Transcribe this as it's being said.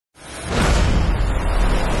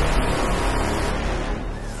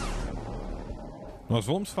Nós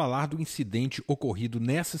vamos falar do incidente ocorrido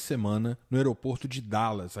nessa semana no aeroporto de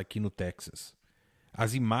Dallas, aqui no Texas.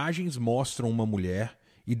 As imagens mostram uma mulher,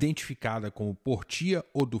 identificada como Portia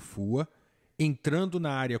Odufua, entrando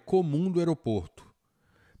na área comum do aeroporto.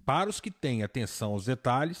 Para os que têm atenção aos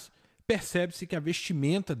detalhes, percebe-se que a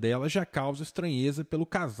vestimenta dela já causa estranheza pelo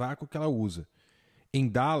casaco que ela usa. Em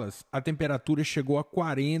Dallas, a temperatura chegou a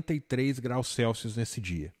 43 graus Celsius nesse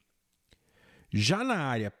dia. Já na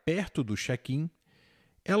área perto do check-in,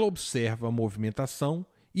 ela observa a movimentação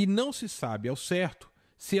e não se sabe ao certo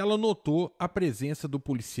se ela notou a presença do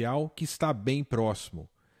policial que está bem próximo,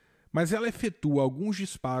 mas ela efetua alguns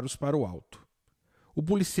disparos para o alto. O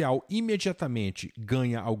policial imediatamente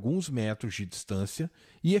ganha alguns metros de distância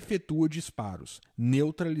e efetua disparos,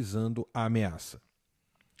 neutralizando a ameaça.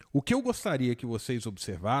 O que eu gostaria que vocês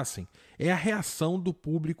observassem é a reação do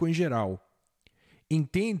público em geral.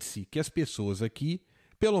 Entende-se que as pessoas aqui,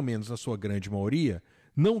 pelo menos na sua grande maioria,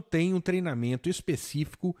 não têm um treinamento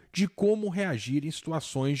específico de como reagir em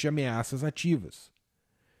situações de ameaças ativas.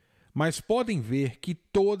 Mas podem ver que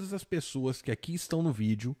todas as pessoas que aqui estão no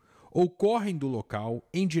vídeo ou correm do local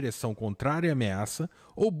em direção contrária à ameaça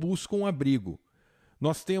ou buscam um abrigo.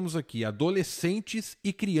 Nós temos aqui adolescentes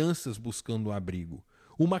e crianças buscando um abrigo.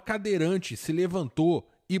 Uma cadeirante se levantou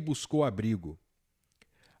e buscou abrigo.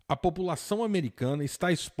 A população americana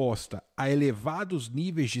está exposta a elevados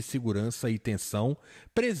níveis de segurança e tensão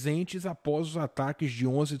presentes após os ataques de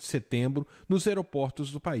 11 de setembro nos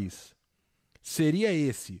aeroportos do país. Seria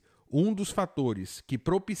esse um dos fatores que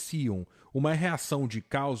propiciam uma reação de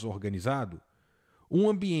caos organizado? Um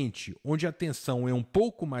ambiente onde a tensão é um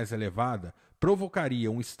pouco mais elevada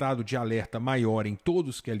provocaria um estado de alerta maior em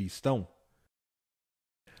todos que ali estão?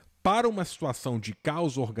 Para uma situação de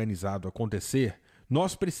caos organizado acontecer,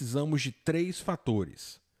 nós precisamos de 3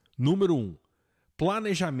 fatores. Número 1,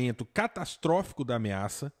 planejamento catastrófico da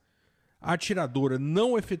ameaça. A atiradora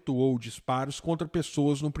não efetuou disparos contra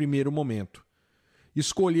pessoas no primeiro momento.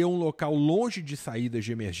 Escolheu um local longe de saídas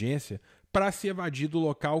de emergência para se evadir do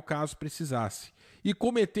local caso precisasse e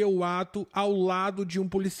cometeu o ato ao lado de um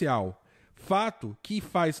policial, fato que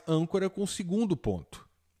faz âncora com o segundo ponto.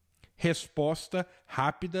 Resposta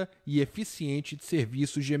rápida e eficiente de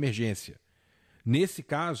serviços de emergência. Nesse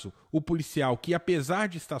caso, o policial que, apesar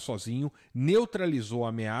de estar sozinho, neutralizou a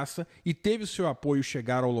ameaça e teve seu apoio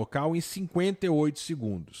chegar ao local em 58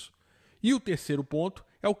 segundos. E o terceiro ponto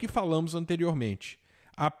é o que falamos anteriormente,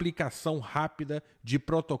 a aplicação rápida de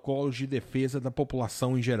protocolos de defesa da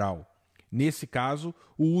população em geral. Nesse caso,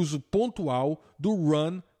 o uso pontual do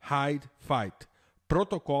Run, Hide, Fight,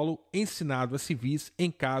 protocolo ensinado a civis em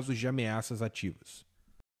casos de ameaças ativas.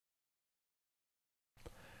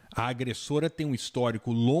 A agressora tem um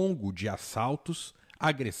histórico longo de assaltos,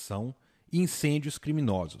 agressão e incêndios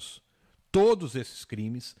criminosos. Todos esses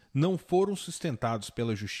crimes não foram sustentados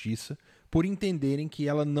pela justiça por entenderem que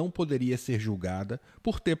ela não poderia ser julgada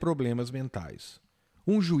por ter problemas mentais.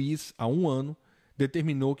 Um juiz, há 1 ano,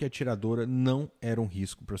 determinou que a atiradora não era um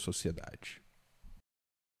risco para a sociedade.